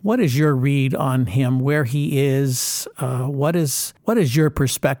Joey. What is your read on him, where he is? What is your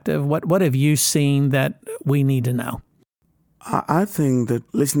perspective? What have you seen that we need to know? I think that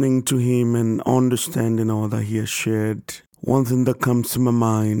listening to him and understanding all that he has shared, one thing that comes to my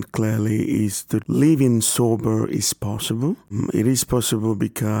mind clearly is that living sober is possible. It is possible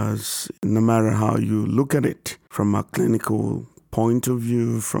because no matter how you look at it, from a clinical point of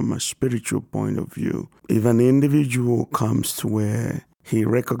view, from a spiritual point of view, if an individual comes to where he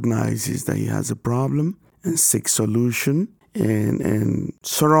recognizes that he has a problem and seeks solution and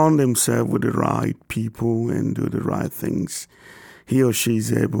surround himself with the right people and do the right things, he or she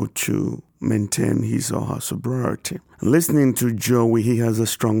is able to maintain his or her sobriety. Listening to Joey, he has a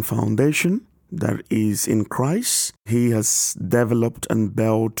strong foundation that is in Christ. He has developed and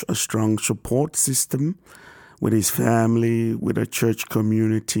built a strong support system with his family, with a church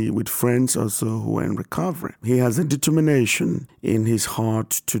community, with friends also who are in recovery. He has a determination in his heart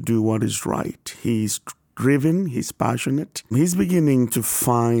to do what is right. He's driven, he's passionate. He's beginning to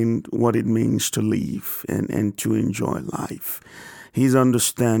find what it means to live and to enjoy life. He's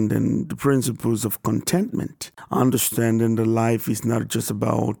understanding the principles of contentment, understanding that life is not just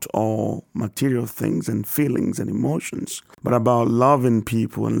about all material things and feelings and emotions, but about loving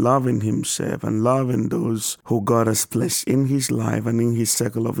people and loving himself and loving those who God has placed in his life and in his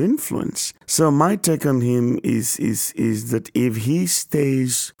circle of influence. So my take on him is that if he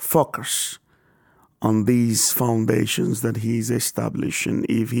stays focused on these foundations that he's establishing,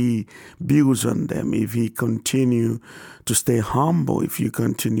 if he builds on them, if he continue to stay humble, if you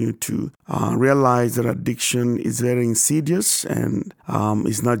continue to realize that addiction is very insidious and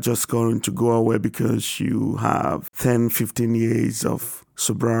it's not just going to go away because you have 10, 15 years of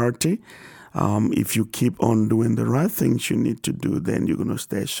sobriety. If you keep on doing the right things you need to do, then you're going to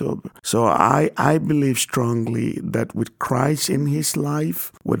stay sober. So I believe strongly that with Christ in his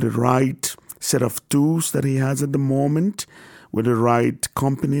life, with the right set of tools that he has at the moment, with the right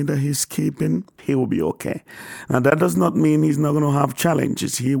company that he's keeping, he will be okay. Now, that does not mean he's not going to have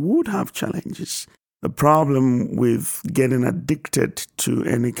challenges. He would have challenges. The problem with getting addicted to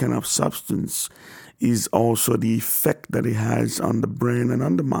any kind of substance is also the effect that it has on the brain and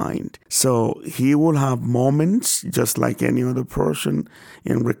on the mind. So he will have moments just like any other person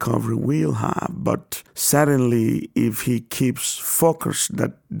in recovery will have. But certainly if he keeps focused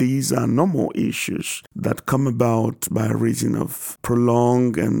that these are normal issues that come about by reason of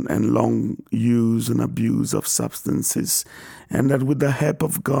prolonged and long use and abuse of substances, and that with the help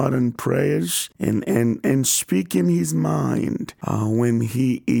of God and prayers and speaking his mind when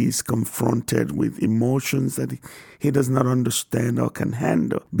he is confronted with emotions that he does not understand or can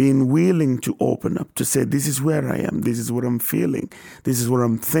handle, being willing to open up, to say, this is where I am, this is what I'm feeling, this is what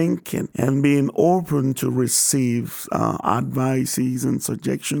I'm thinking, and being open to receive advices and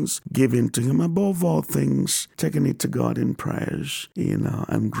suggestions given to him. Above all things, taking it to God in prayers,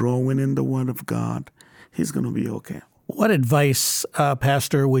 and growing in the Word of God, he's going to be okay. What advice,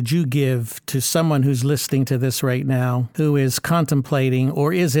 Pastor, would you give to someone who's listening to this right now, who is contemplating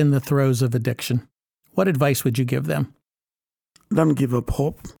or is in the throes of addiction? What advice would you give them? Don't give up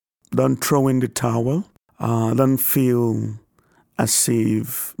hope. Don't throw in the towel. Don't feel as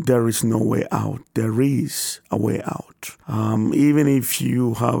if there is no way out. There is a way out. Even if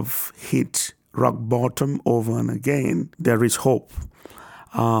you have hit rock bottom over and again, there is hope.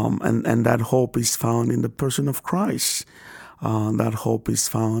 And that hope is found in the person of Christ. That hope is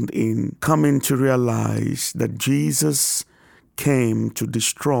found in coming to realize that Jesus came to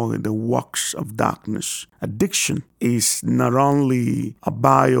destroy the works of darkness. Addiction is not only a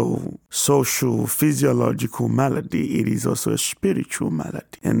bio-social, physiological malady, it is also a spiritual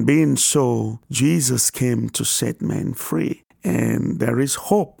malady. And being so, Jesus came to set men free. And there is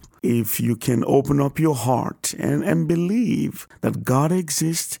hope if you can open up your heart and believe that God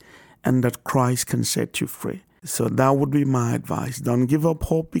exists and that Christ can set you free. So that would be my advice. Don't give up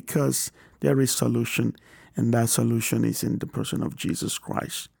hope, because there is solution, and that solution is in the person of Jesus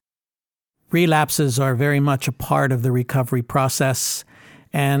Christ. Relapses are very much a part of the recovery process,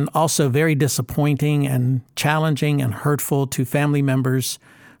 and also very disappointing and challenging and hurtful to family members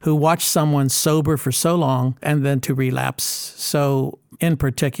who watch someone sober for so long and then to relapse. So in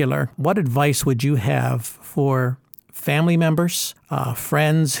particular, what advice would you have for family members,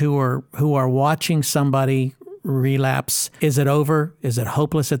 friends who are watching somebody relapse? Is it over? Is it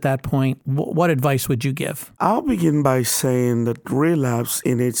hopeless at that point? What advice would you give? I'll begin by saying that relapse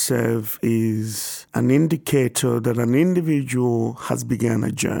in itself is an indicator that an individual has begun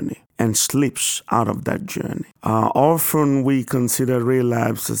a journey and slips out of that journey. Often we consider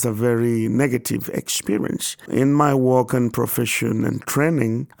relapse as a very negative experience. In my work and profession and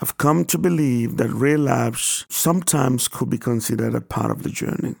training, I've come to believe that relapse sometimes could be considered a part of the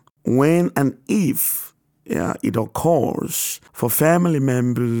journey. When and if it occurs, for family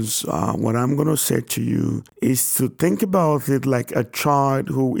members, what I'm going to say to you is to think about it like a child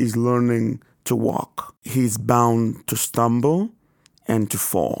who is learning to walk. He's bound to stumble and to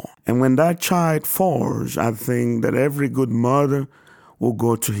fall. And when that child falls, I think that every good mother will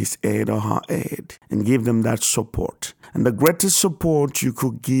go to his aid or her aid and give them that support. And the greatest support you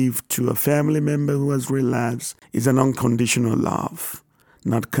could give to a family member who has relapsed is an unconditional love.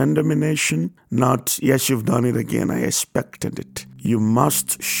 Not condemnation, not, yes, you've done it again, I expected it. You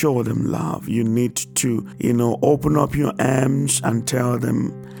must show them love. You need to, open up your arms and tell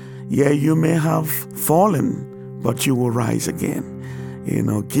them, yeah, you may have fallen, but you will rise again.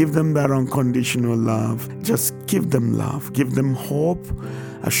 Give them that unconditional love. Just give them love. Give them hope.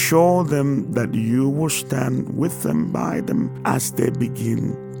 Assure them that you will stand with them, by them, as they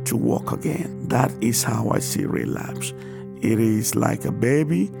begin to walk again. That is how I see relapse. It is like a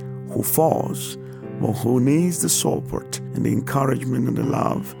baby who falls, but who needs the support and the encouragement and the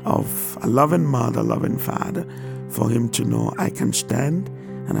love of a loving mother, loving father, for him to know, I can stand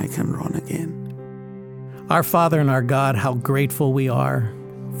and I can run again. Our Father and our God, how grateful we are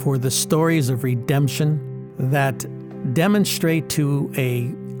for the stories of redemption that demonstrate to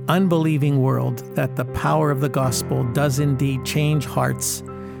a unbelieving world that the power of the gospel does indeed change hearts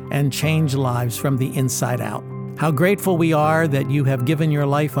and change lives from the inside out. How grateful we are that you have given your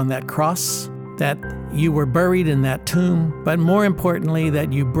life on that cross, that you were buried in that tomb, but more importantly,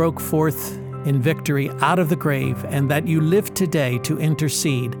 that you broke forth in victory out of the grave, and that you live today to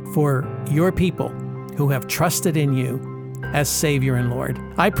intercede for your people who have trusted in you as Savior and Lord.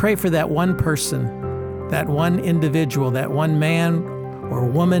 I pray for that one person, that one individual, that one man or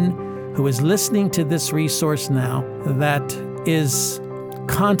woman who is listening to this resource now that is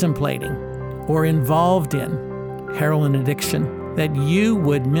contemplating or involved in heroin addiction, that you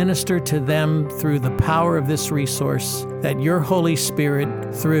would minister to them through the power of this resource, that your Holy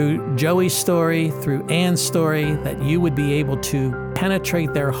Spirit, through Joey's story, through Ann's story, that you would be able to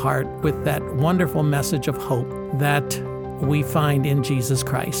penetrate their heart with that wonderful message of hope that we find in Jesus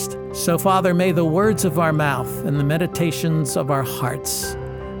Christ. So, Father, may the words of our mouth and the meditations of our hearts,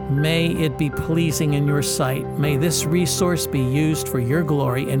 may it be pleasing in your sight. May this resource be used for your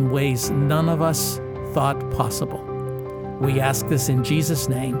glory in ways none of us thought possible. We ask this in Jesus'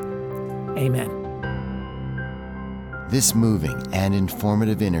 name. Amen. This moving and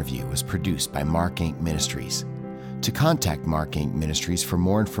informative interview was produced by Mark Inc. Ministries. To contact Mark Inc. Ministries for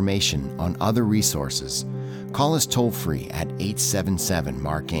more information on other resources, call us toll-free at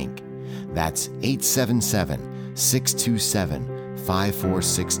 877-MARK-INC. That's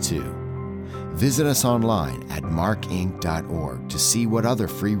 877-627-5462. Visit us online at markinc.org to see what other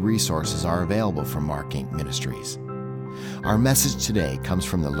free resources are available from Mark Inc. Ministries. Our message today comes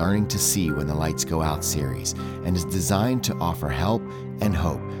from the Learning to See When the Lights Go Out series and is designed to offer help and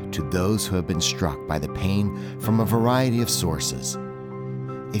hope to those who have been struck by the pain from a variety of sources.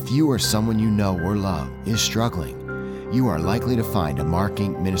 If you or someone you know or love is struggling, you are likely to find a Mark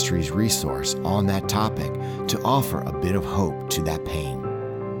Inc. Ministries resource on that topic to offer a bit of hope to that pain.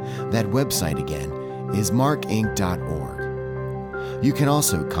 That website again is markinc.org. You can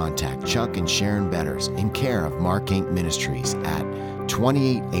also contact Chuck and Sharon Betters in care of Mark Inc. Ministries at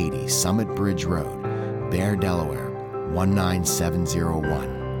 2880 Summit Bridge Road, Bear, Delaware,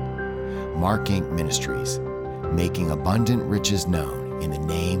 19701. Mark Inc. Ministries, making abundant riches known in the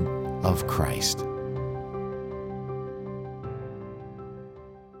name of Christ.